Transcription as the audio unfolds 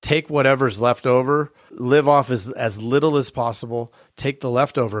take whatever's left over, live off as little as possible, take the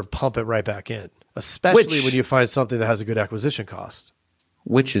leftover and pump it right back in, especially when you find something that has a good acquisition cost.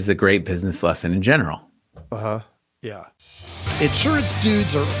 Which is a great business lesson in general. Yeah. Insurance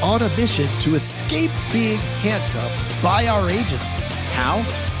dudes are on a mission to escape being handcuffed by our agencies. How?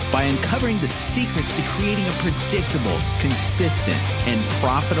 By uncovering the secrets to creating a predictable, consistent, and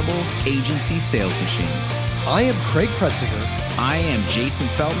profitable agency sales machine. I am Craig Pretzinger. I am Jason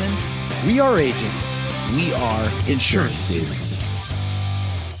Feldman. We are agents. We are insurance dudes.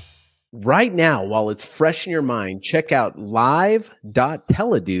 Right now, while it's fresh in your mind, check out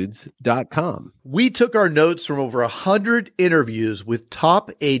live.teledudes.com. We took our notes from over 100 interviews with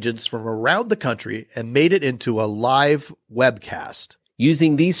top agents from around the country and made it into a live webcast.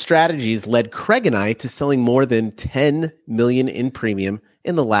 Using these strategies led Craig and I to selling more than $10 million in premium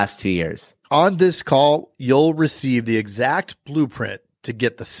in the last 2 years. On this call, you'll receive the exact blueprint to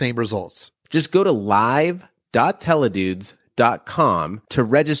get the same results. Just go to live.teledudes.com to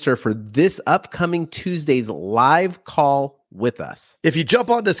register for this upcoming Tuesday's live call with us. If you jump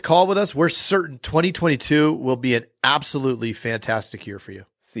on this call with us, we're certain 2022 will be an absolutely fantastic year for you.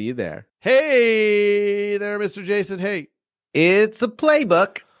 See you there. Hey there, Mr. Jason. Hey. It's a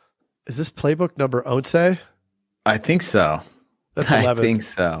playbook. Is this playbook number 11? I think so. That's 11. I think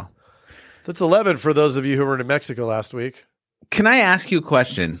so. That's 11 for those of you who were in Mexico last week. Can I ask you a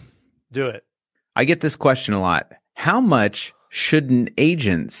question? Do it. I get this question a lot. How much should an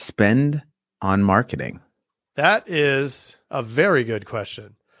agent spend on marketing? That is a very good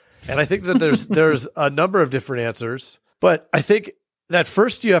question. And I think that there's a number of different answers. But I think that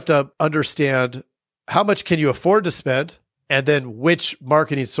first you have to understand how much can you afford to spend, and then which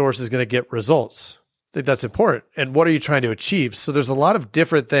marketing source is going to get results. I think that's important. And what are you trying to achieve? So there's a lot of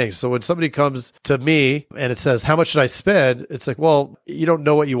different things. So when somebody comes to me and it says, how much should I spend? It's like, well, you don't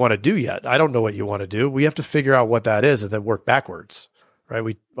know what you want to do yet. I don't know what you want to do. We have to figure out what that is and then work backwards, right?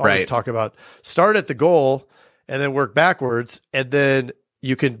 We always talk about start at the goal and then work backwards. And then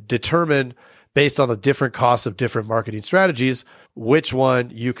you can determine based on the different costs of different marketing strategies, which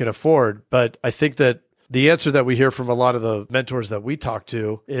one you can afford. But I think that the answer that we hear from a lot of the mentors that we talk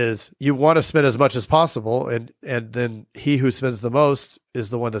to is you want to spend as much as possible, and then he who spends the most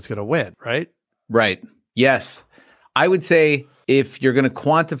is the one that's going to win, right? Right. Yes. I would say if you're going to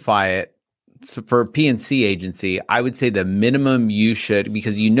quantify it, so for a PNC agency, I would say the minimum you should,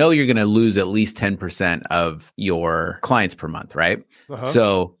 because you know you're going to lose at least 10% of your clients per month, right?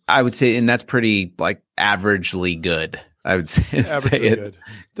 So I would say, and that's pretty like averagely good. I would say averagely good.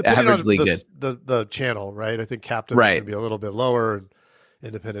 Depending averagely on good. The channel, right? I think captive is going to be a little bit lower, and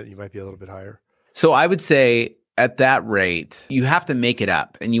independent you might be a little bit higher. So I would say at that rate, you have to make it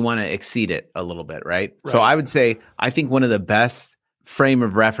up and you want to exceed it a little bit, right? So I would say, I think one of the best frame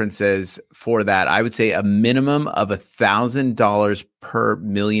of references for that, I would say a minimum of $1,000 per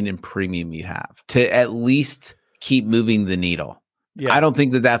million in premium you have to at least keep moving the needle. Yeah. I don't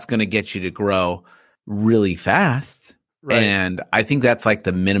think that that's going to get you to grow really fast. Right. And I think that's like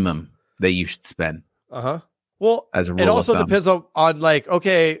the minimum that you should spend. Well, as a rule it also of thumb. depends on like,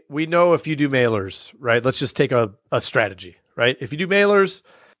 okay, we know if you do mailers, right? Let's just take a strategy, right? If you do mailers,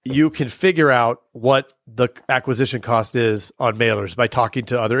 you can figure out what the acquisition cost is on mailers by talking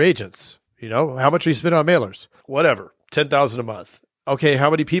to other agents. You know, how much are you spending on mailers? Whatever, $10,000 a month. Okay,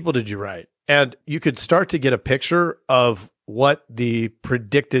 how many people did you write? And you could start to get a picture of what the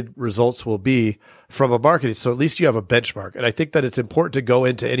predicted results will be from a marketing. So at least you have a benchmark. And I think that it's important to go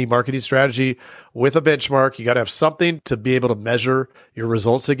into any marketing strategy with a benchmark. You got to have something to be able to measure your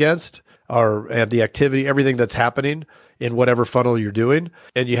results against and the activity, everything that's happening in whatever funnel you're doing.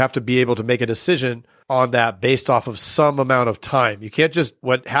 And you have to be able to make a decision on that based off of some amount of time. You can't just,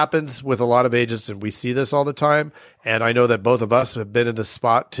 what happens with a lot of agents, and we see this all the time, and I know that both of us have been in this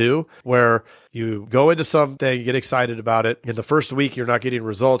spot too, where you go into something, you get excited about it. In the first week, you're not getting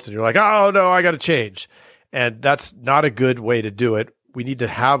results and you're like, oh no, I got to change. And that's not a good way to do it. We need to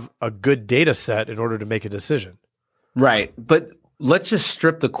have a good data set in order to make a decision. Right. But let's just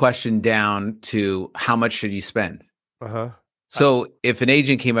strip the question down to how much should you spend? So if an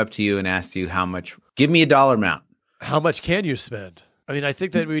agent came up to you and asked you how much, give me a dollar amount. How much can you spend? I mean, I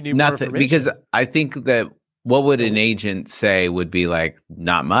think that we need nothing, more information. because I think that what would an agent say would be like,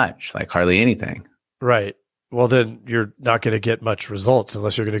 not much, like hardly anything. Right. Well, then you're not going to get much results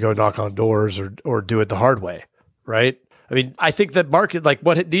unless you're going to go knock on doors or do it the hard way. Right. I mean, I think that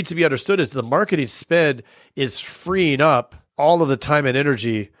what it needs to be understood is the marketing spend is freeing up all of the time and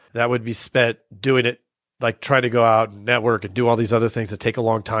energy that would be spent doing it, like trying to go out and network and do all these other things that take a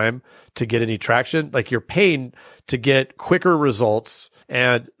long time to get any traction. Like you're paying to get quicker results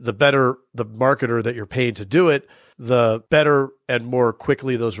And the better the marketer that you're paying to do it, the better and more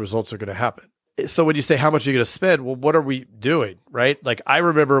quickly those results are going to happen. So when you say, how much are you going to spend? Well, what are we doing, right? Like I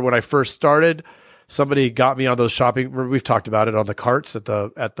remember when I first started, somebody got me on those shopping, we've talked about it, on the carts at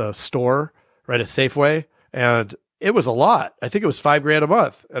the store, right, at Safeway. And it was a lot. I think it was $5,000 a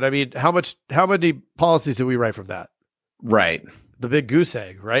month. And I mean, how many policies did we write from that? Right. The big goose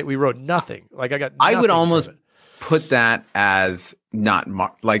egg, right? We wrote nothing. Like I would almost put that as not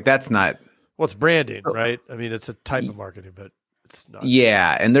that's not. Well, it's branding, right? I mean, it's a type of marketing, but it's not.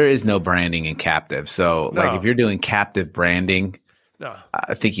 Yeah. And there is no branding in captive. So like if you're doing captive branding,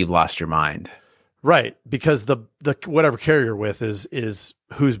 I think you've lost your mind. Right. Because the whatever carrier you're with is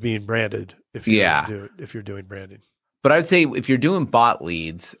who's being branded if you're doing branding. But I would say if you're doing bot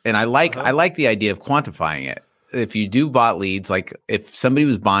leads, and I like the idea of quantifying it. If you do bot leads, like if somebody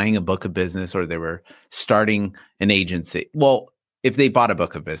was buying a book of business or they were starting an agency, well, if they bought a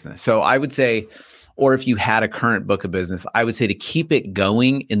book of business. So I would say, or if you had a current book of business, I would say to keep it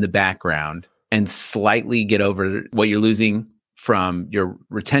going in the background and slightly get over what you're losing from your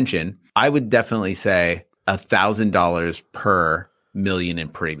retention, I would definitely say $1,000 per million in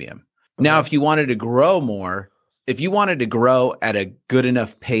premium. Okay. Now, if you wanted to grow more, if you wanted to grow at a good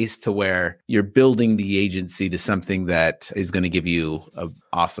enough pace to where you're building the agency to something that is going to give you an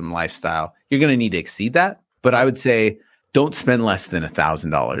awesome lifestyle, you're going to need to exceed that. But I would say don't spend less than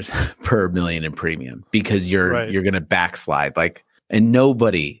 $1,000 per million in premium because you're going to backslide. And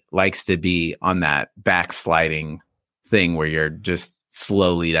nobody likes to be on that backsliding thing where you're just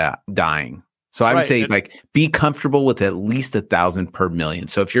slowly dying. So I would say be comfortable with at least 1,000 per million.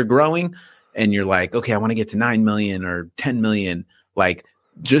 So if you're growing and you're like, okay, I want to get to 9 million or 10 million,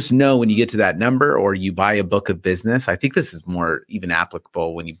 just know when you get to that number or you buy a book of business, I think this is more even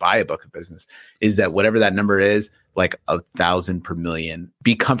applicable when you buy a book of business, is that whatever that number is, 1,000 per million,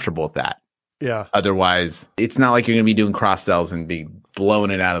 be comfortable with that. Yeah. Otherwise, it's not like you're going to be doing cross sells and be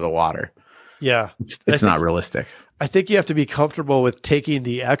blowing it out of the water. Yeah. It's not realistic. I think you have to be comfortable with taking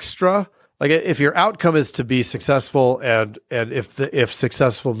the extra. If your outcome is to be successful and if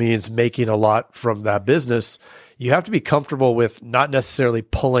successful means making a lot from that business, you have to be comfortable with not necessarily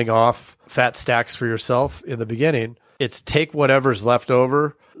pulling off fat stacks for yourself in the beginning. It's take whatever's left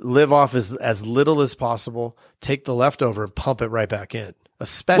over, live off as little as possible, take the leftover and pump it right back in,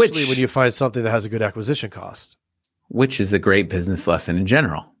 especially when you find something that has a good acquisition cost. Which is a great business lesson in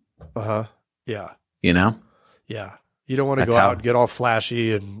general. Uh-huh. Yeah. Yeah. You don't want to go out and get all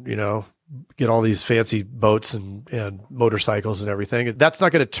flashy and, get all these fancy boats and motorcycles and everything. That's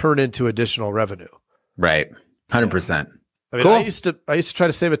not going to turn into additional revenue. Right. 100%. I mean, cool. I used to try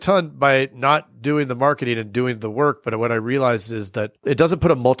to save a ton by not doing the marketing and doing the work. But what I realized is that it doesn't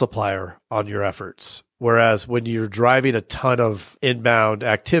put a multiplier on your efforts. Whereas when you're driving a ton of inbound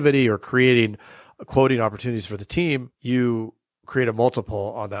activity or creating quoting opportunities for the team, you create a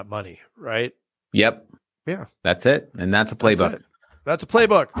multiple on that money, right? Yep. Yeah. That's it. And that's a playbook. That's a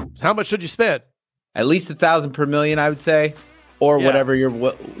playbook. How much should you spend? At least 1,000 per million, I would say, or whatever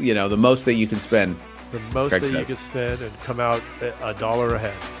the most that you can spend. The most that you can spend and come out $1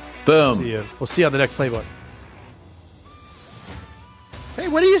 ahead. Boom. We'll see you on the next playbook. Hey,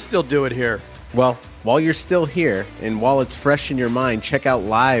 what are you still doing here? Well, while you're still here and while it's fresh in your mind, check out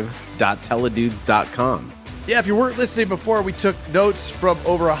live.teledudes.com. Yeah, if you weren't listening before, we took notes from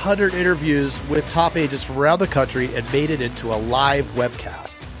over 100 interviews with top agents from around the country and made it into a live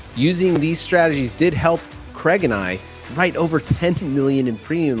webcast. Using these strategies did help Craig and I write over 10 million in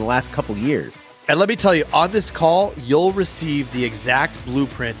premium in the last couple years. And let me tell you, on this call, you'll receive the exact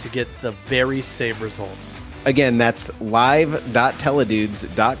blueprint to get the very same results. Again, that's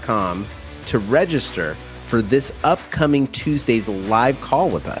live.teledudes.com to register for this upcoming Tuesday's live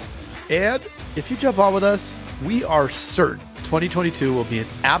call with us. And if you jump on with us, we are certain 2022 will be an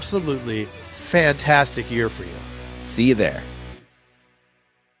absolutely fantastic year for you. See you there.